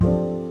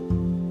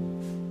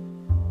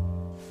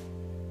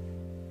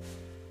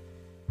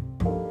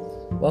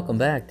Welcome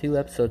back to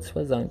episode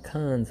Swizz on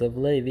Cons of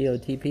Lay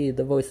VOTP,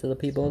 the voice of the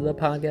people, the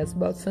podcast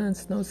about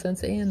sense, no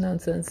sense, and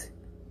nonsense.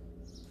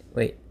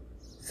 Wait,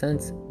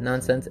 sense,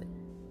 nonsense,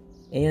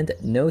 and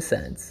no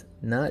sense,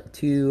 not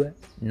two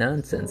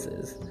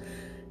nonsenses.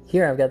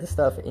 Here I've got the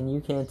stuff, and you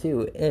can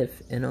too,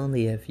 if and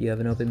only if you have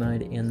an open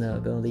mind and the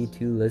ability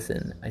to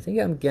listen. I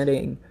think I'm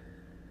getting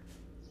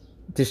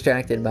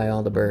distracted by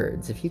all the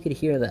birds. If you could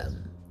hear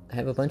them, I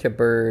have a bunch of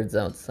birds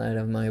outside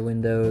of my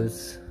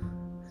windows,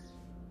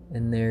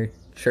 and they're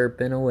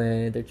chirping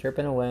away,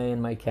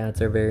 and my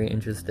cats are very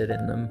interested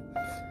in them.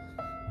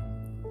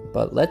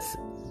 But let's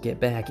get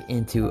back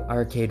into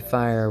Arcade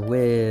Fire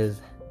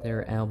with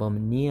their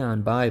album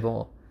Neon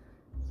Bible.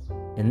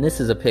 And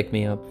this is a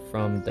pick-me-up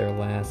from their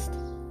last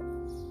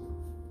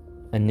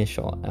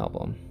initial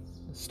album.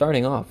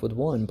 Starting off with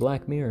 1,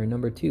 Black Mirror,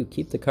 number 2,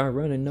 Keep the Car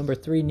Running, number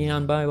 3,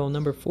 Neon Bible,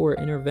 number 4,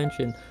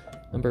 Intervention,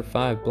 number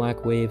 5,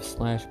 Black Wave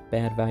 /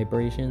 Bad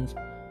Vibrations,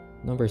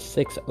 number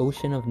 6,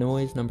 Ocean of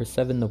Noise, number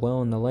 7, The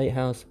Well and the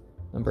Lighthouse,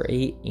 number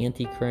 8,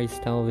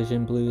 Antichrist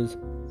Television Blues,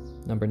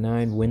 number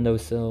 9,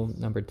 Windowsill,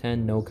 number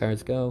 10, No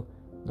Cars Go,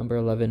 number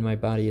 11, My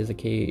Body is a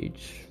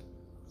Cage.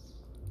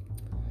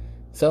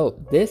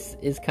 So this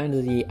is kind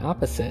of the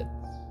opposite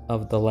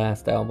of the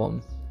last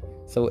album.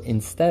 So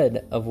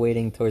instead of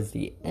waiting towards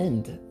the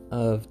end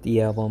of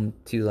the album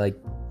to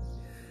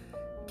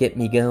get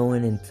me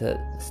going and to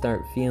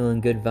start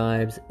feeling good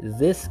vibes,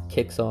 this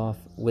kicks off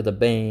with a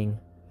bang.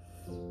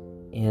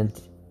 And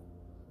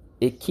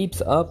it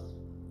keeps up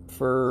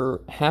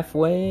for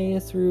halfway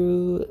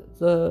through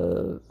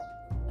the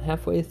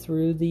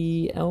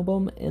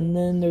album, and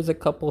then there's a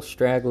couple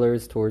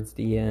stragglers towards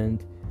the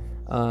end.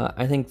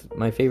 I think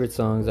my favorite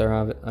songs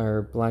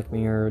are Black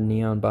Mirror,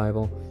 Neon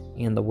Bible,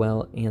 and The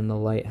Well and the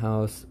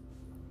Lighthouse.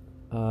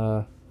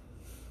 I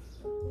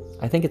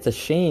think it's a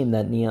shame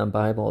that Neon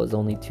Bible is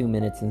only 2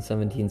 minutes and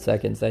 17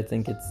 seconds. I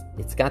think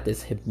it's got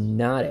this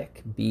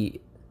hypnotic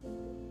beat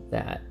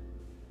that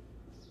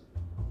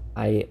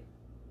I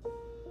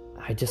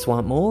just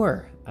want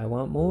more. I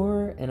want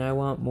more, and I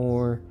want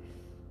more.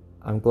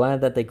 I'm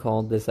glad that they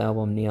called this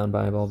album Neon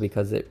Bible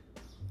because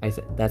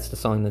that's the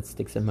song that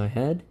sticks in my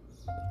head.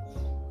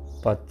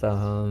 But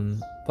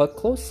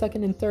close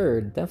second and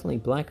third, definitely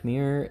Black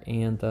Mirror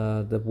and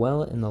The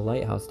Well and the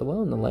Lighthouse. The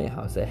Well and the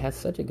Lighthouse, it has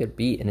such a good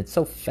beat, and it's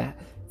so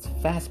it's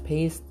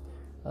fast-paced.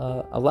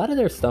 A lot of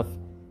their stuff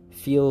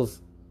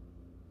feels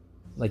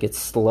like it's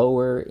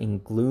slower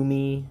and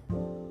gloomy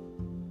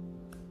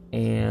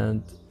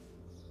and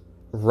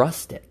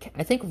rustic.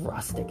 I think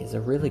rustic is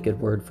a really good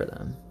word for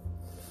them.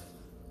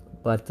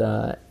 But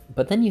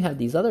then you have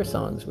these other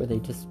songs where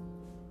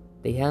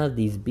they have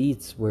these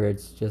beats where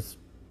it's just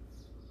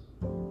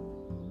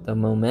the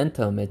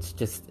momentum, it's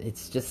just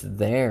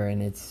there,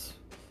 and it's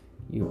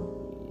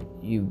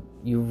you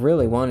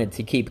really want it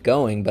to keep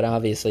going, but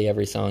obviously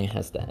every song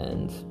has to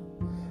end.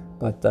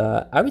 But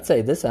I would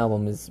say this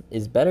album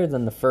is better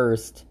than the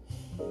first.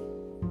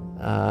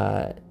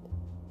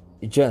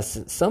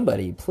 Just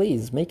somebody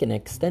please make an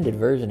extended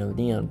version of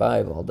Neon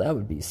Bible. That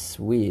would be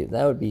sweet.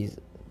 That would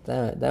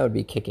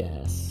be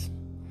kick-ass.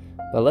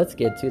 But let's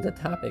get to the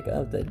topic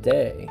of the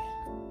day,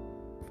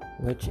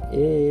 which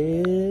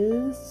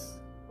is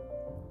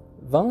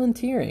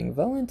volunteering.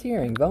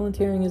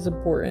 Volunteering is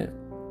important.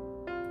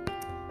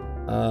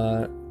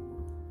 I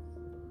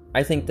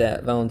think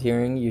that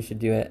volunteering, you should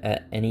do it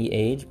at any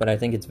age, but I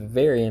think it's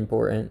very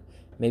important,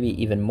 maybe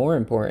even more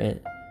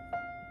important,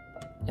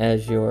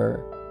 as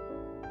you're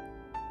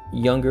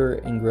younger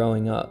and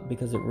growing up,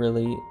 because it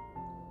really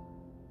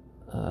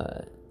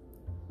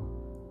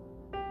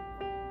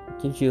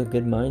gives you a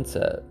good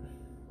mindset,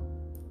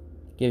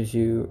 gives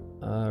you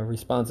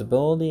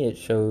responsibility. It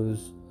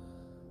shows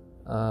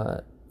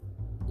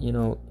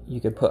you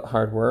could put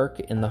hard work,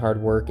 and the hard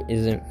work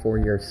isn't for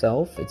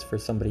yourself, it's for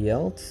somebody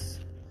else.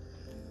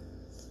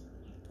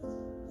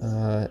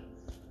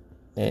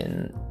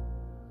 And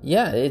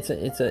yeah, it's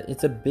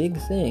a big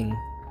thing.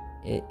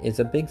 It's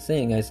a big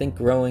thing. I think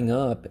growing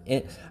up,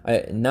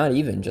 not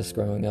even just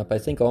growing up, I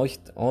think all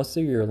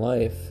through your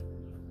life,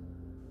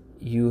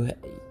 you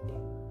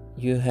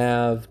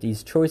have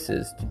these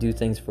choices to do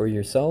things for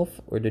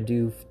yourself or to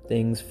do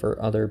things for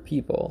other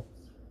people.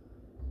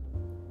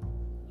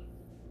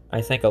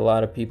 I think a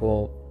lot of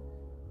people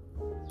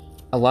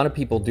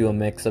do a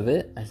mix of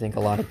it. I think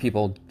a lot of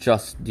people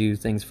just do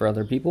things for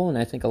other people, and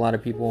I think a lot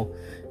of people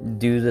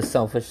do the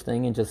selfish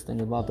thing and just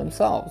think about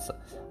themselves.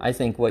 I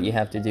think what you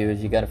have to do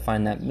is you got to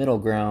find that middle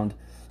ground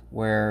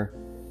where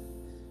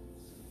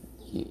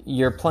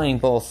you're playing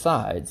both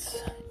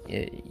sides.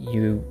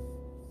 You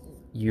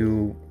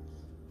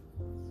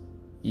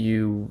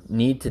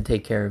need to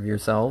take care of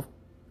yourself,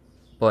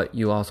 but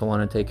you also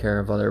want to take care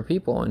of other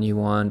people, and you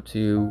want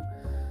to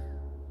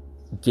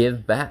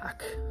give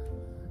back.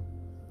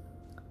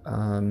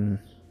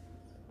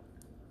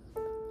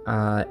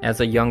 As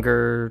a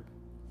younger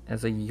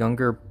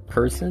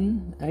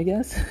person, I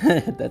guess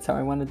that's how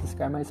I want to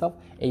describe myself,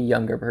 a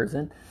younger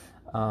person.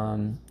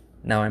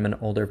 Now I'm an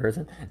older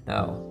person.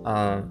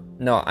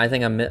 No, I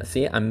think I'm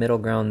middle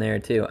ground there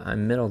too.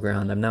 I'm middle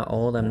ground. I'm not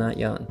old. I'm not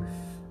young.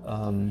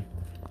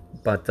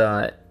 But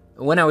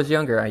when I was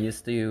younger, I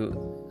used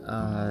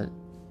to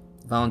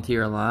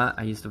volunteer a lot.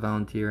 I used to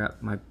volunteer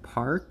at my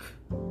park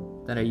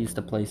that I used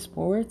to play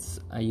sports.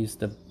 I used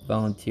to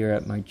volunteer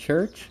at my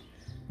church.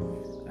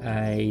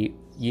 I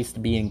used to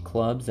be in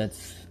clubs at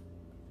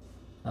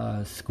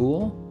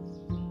school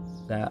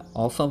that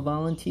also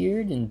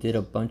volunteered and did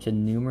a bunch of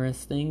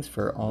numerous things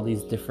for all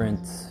these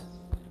different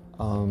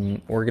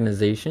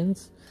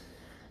organizations.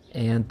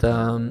 And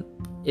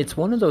it's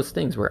one of those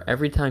things where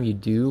every time you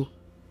do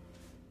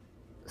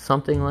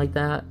something like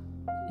that,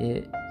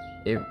 it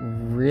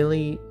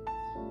really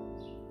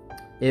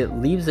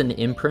leaves an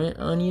imprint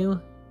on you,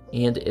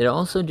 and it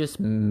also just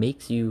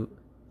makes you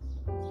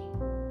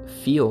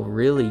feel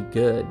really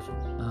good.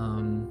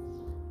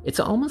 It's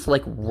almost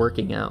like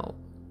working out.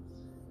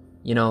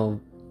 You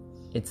know,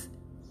 it's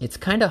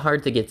kind of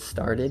hard to get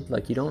started.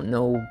 Like, you don't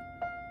know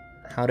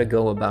how to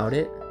go about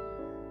it,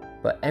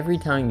 but every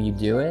time you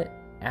do it,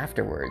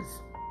 afterwards,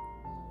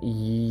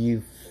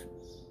 you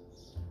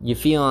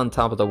feel on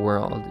top of the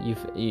world.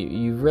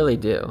 You really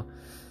do.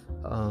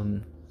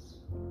 And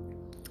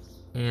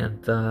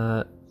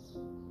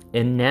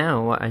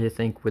now I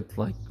think with,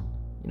 like,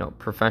 you know,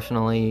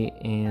 professionally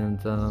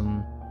and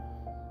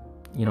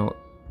you know,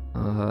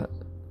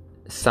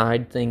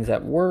 side things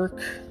at work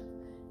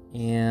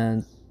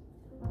and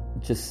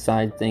just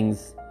side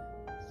things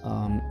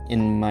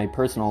in my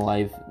personal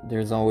life,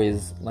 there's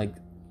always like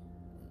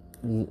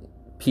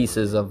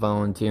pieces of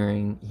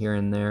volunteering here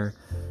and there.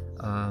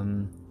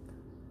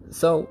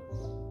 So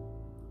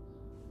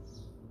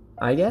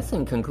I guess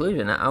in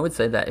conclusion, I would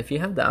say that if you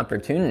have the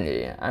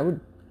opportunity, I would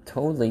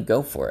totally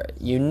go for it.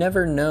 You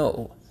never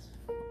know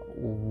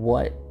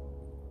what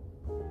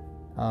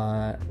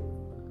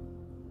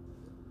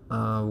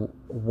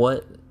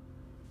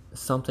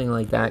something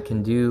like that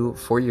can do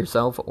for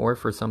yourself or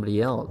for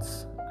somebody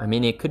else. I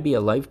mean, it could be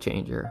a life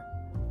changer.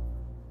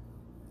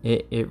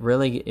 It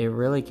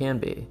really can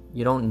be.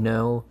 You don't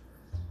know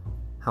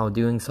how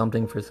doing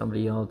something for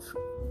somebody else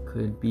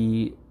could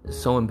be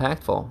so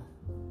impactful.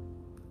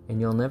 And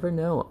you'll never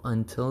know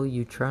until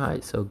you try.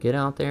 So get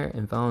out there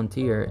and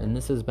volunteer. And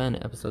this has been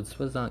episode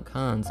Swizzant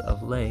Cons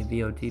of Lay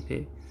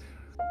VOTP.